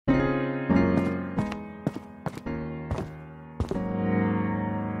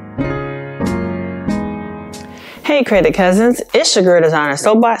Hey credit cousins, it's your girl designer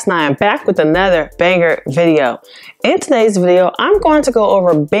Soapbox and I am back with another banger video. In today's video, I'm going to go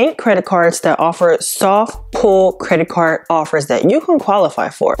over bank credit cards that offer soft pull credit card offers that you can qualify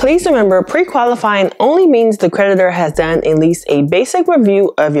for. Please remember, pre-qualifying only means the creditor has done at least a basic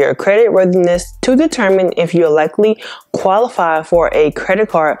review of your credit worthiness to determine if you'll likely qualify for a credit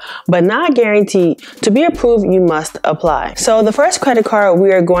card, but not guaranteed. To be approved, you must apply. So the first credit card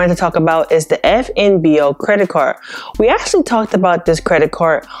we are going to talk about is the FNBO credit card. We actually talked about this credit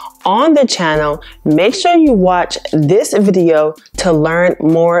card on the channel. Make sure you watch this video to learn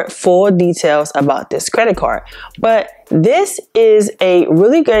more full details about this credit card. But this is a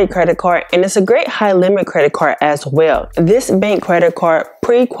really great credit card and it's a great high limit credit card as well. This bank credit card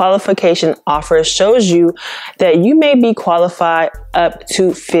pre-qualification offer shows you that you may be qualified up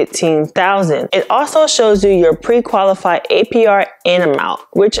to $15,000. It also shows you your pre-qualified APR and amount,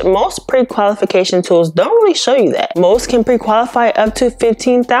 which most pre-qualification tools don't really show you that. Most can pre-qualify up to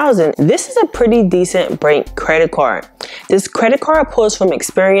 $15,000. This is a pretty decent bank credit card. This credit card pulls from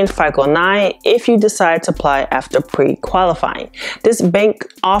Experian FICO 9 if you decide to apply after pre-qualifying. This bank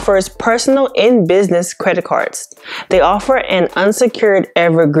offers personal and business credit cards. They offer an unsecured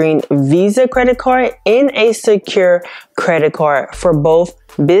evergreen Visa credit card and a secure credit card for both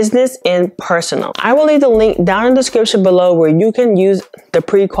business and personal. I will leave the link down in the description below where you can use the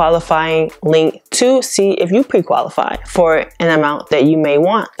pre-qualifying link to see if you pre-qualify for an amount that you may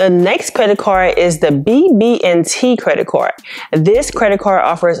want. The next credit card is the bb&t credit card. This credit card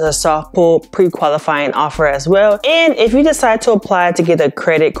offers a soft pull pre-qualifying offer as well. And if you decide to apply to get a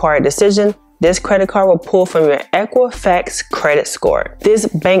credit card decision, this credit card will pull from your Equifax credit score. This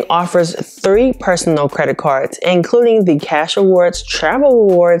bank offers 3 personal credit cards, including the cash rewards, travel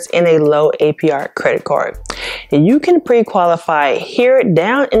rewards, and a low APR credit card. You can pre-qualify here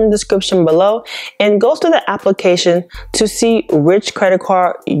down in the description below and go through the application to see which credit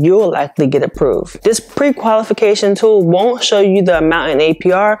card you'll likely get approved. This pre-qualification tool won't show you the amount in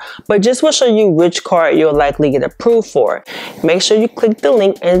APR, but just will show you which card you'll likely get approved for. Make sure you click the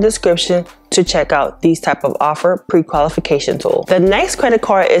link in the description to check out these type of offer pre-qualification tool. The next credit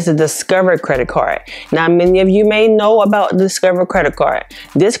card is the Discover credit card. Now, many of you may know about the Discover credit card.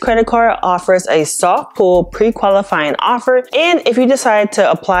 This credit card offers a soft pull pre-qualifying offer, and if you decide to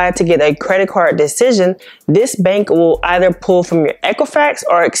apply to get a credit card decision, this bank will either pull from your Equifax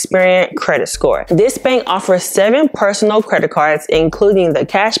or Experian credit score. This bank offers 7 personal credit cards, including the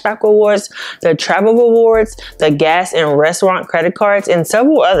cashback rewards, the travel rewards, the gas and restaurant credit cards, and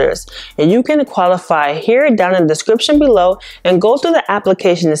several others. And you can qualify here down in the description below and go through the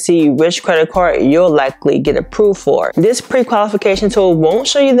application to see which credit card you'll likely get approved for. This pre-qualification tool won't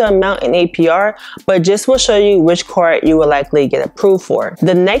show you the amount in APR, but just will show you which card you will likely get approved for.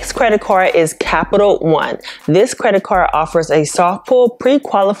 The next credit card is Capital One. This credit card offers a soft pull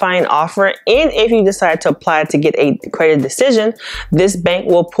pre-qualifying offer, and if you decide to apply to get a credit decision, this bank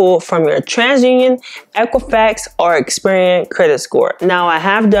will pull from your TransUnion, Equifax, or Experian credit score. Now, I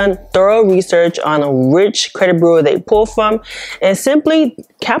have done thorough research on which credit bureau they pull from, and simply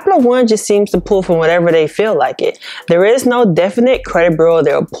Capital One just seems to pull from whatever they feel like it. There is no definite credit bureau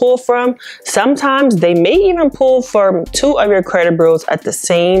they'll pull from. Sometimes they may even pull from 2 of your credit bureaus at the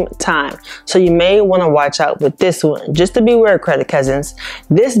same time, so you may want to watch out with this one. Just to be aware, credit cousins,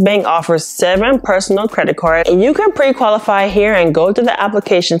 this bank offers 7 personal credit cards, and you can pre-qualify here and go to the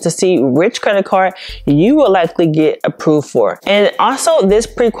application to see which credit card you will likely get approved for. And also, this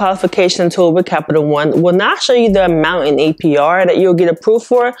pre-qualification tool with Capital One will not show you the amount in APR that you'll get approved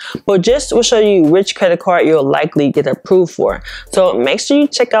for, but just will show you which credit card you'll likely get approved for. So make sure you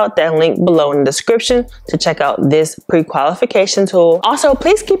check out that link below in the description to check out this pre-qualification tool. Also,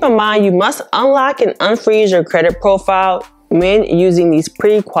 please keep in mind you must unlock and unfreeze your credit profile when using these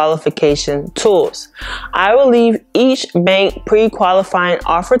pre-qualification tools. I will leave each bank pre-qualifying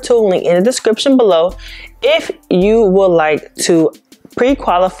offer tool link in the description below if you would like to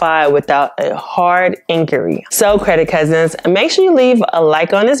pre-qualify without a hard inquiry. So credit cousins, make sure you leave a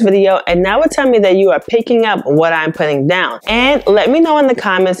like on this video, and that will tell me that you are picking up what I'm putting down. And let me know in the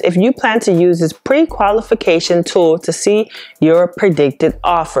comments if you plan to use this pre-qualification tool to see your predicted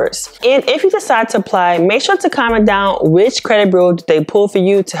offers. And if you decide to apply, make sure to comment down which credit bureau they pull for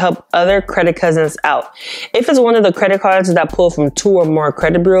you to help other credit cousins out. If it's one of the credit cards that pull from 2 or more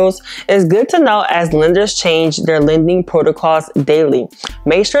credit bureaus, it's good to know as lenders change their lending protocols daily.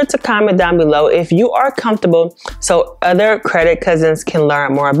 Make sure to comment down below if you are comfortable so other credit cousins can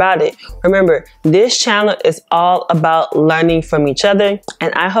learn more about it. Remember, this channel is all about learning from each other,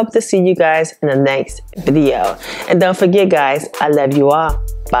 and I hope to see you guys in the next video. And don't forget, guys, I love you all.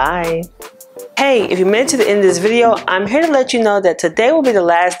 Bye. Hey, if you made it to the end of this video, I'm here to let you know that today will be the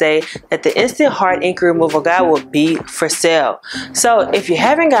last day that the Instant Hard Ink Removal Guide will be for sale. So if you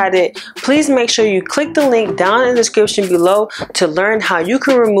haven't got it, please make sure you click the link down in the description below to learn how you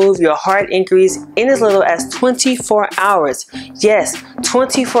can remove your hard inquiries in as little as 24 hours. Yes,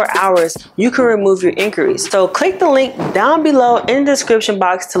 24 hours you can remove your inquiries. So click the link down below in the description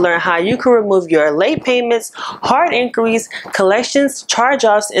box to learn how you can remove your late payments, hard inquiries, collections,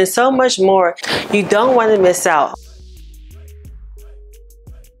 charge-offs, and so much more. You don't want to miss out.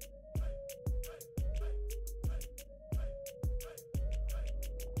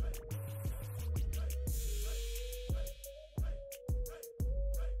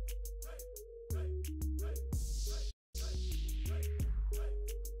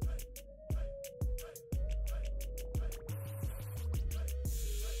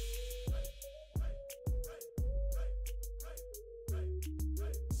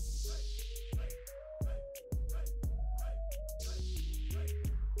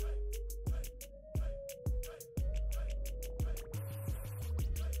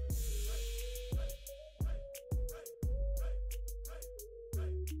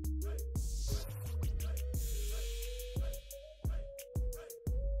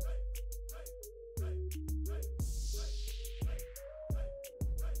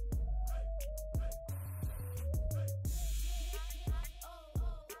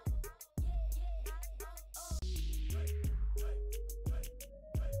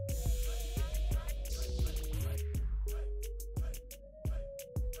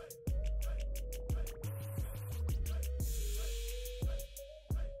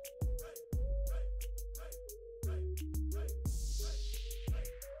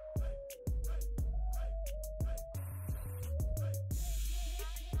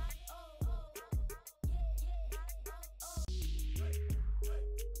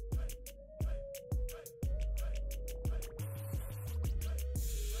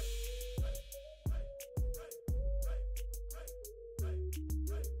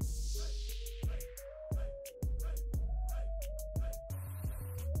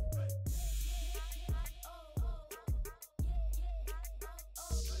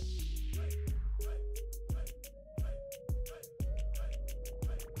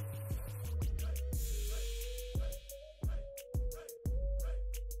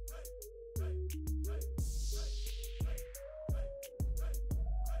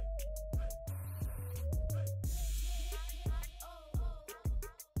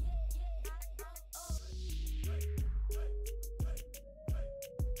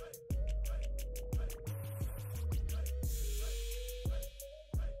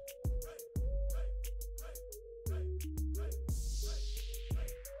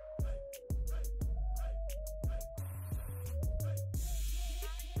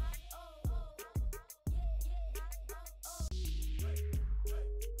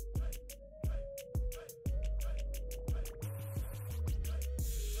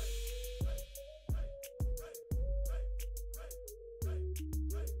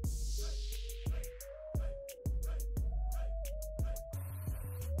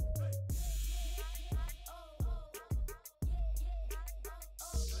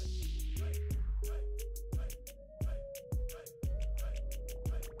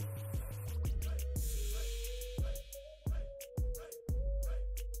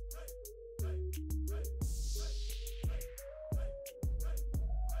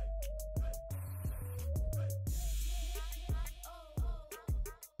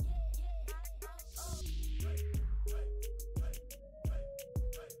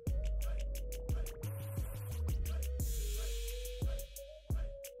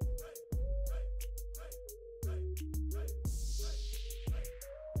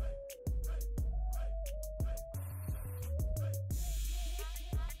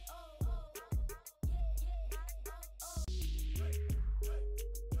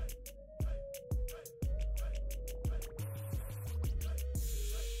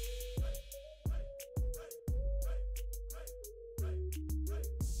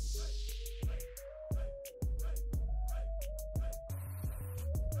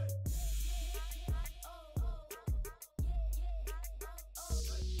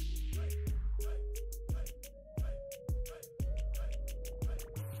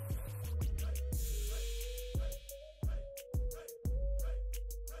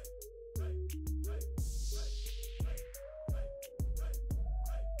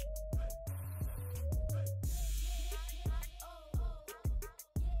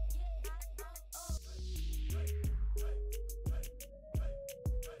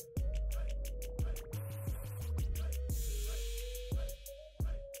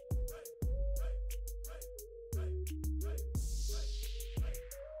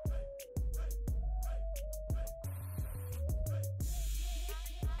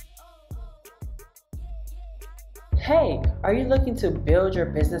 Hey, are you looking to build your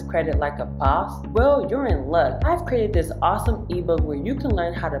business credit like a boss? Well, you're in luck. I've created this awesome ebook where you can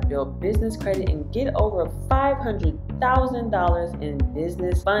learn how to build business credit and get over $500,000 in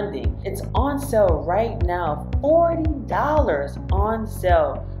business funding. It's on sale right now, $40 on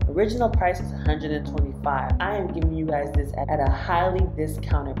sale. Original price is $125. I am giving you guys this at a highly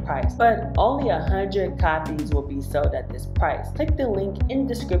discounted price, but only 100 copies will be sold at this price. Click the link in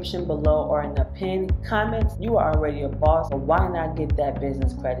the description below or in the pinned comments. You are already a boss, so why not get that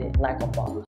business credit like a boss?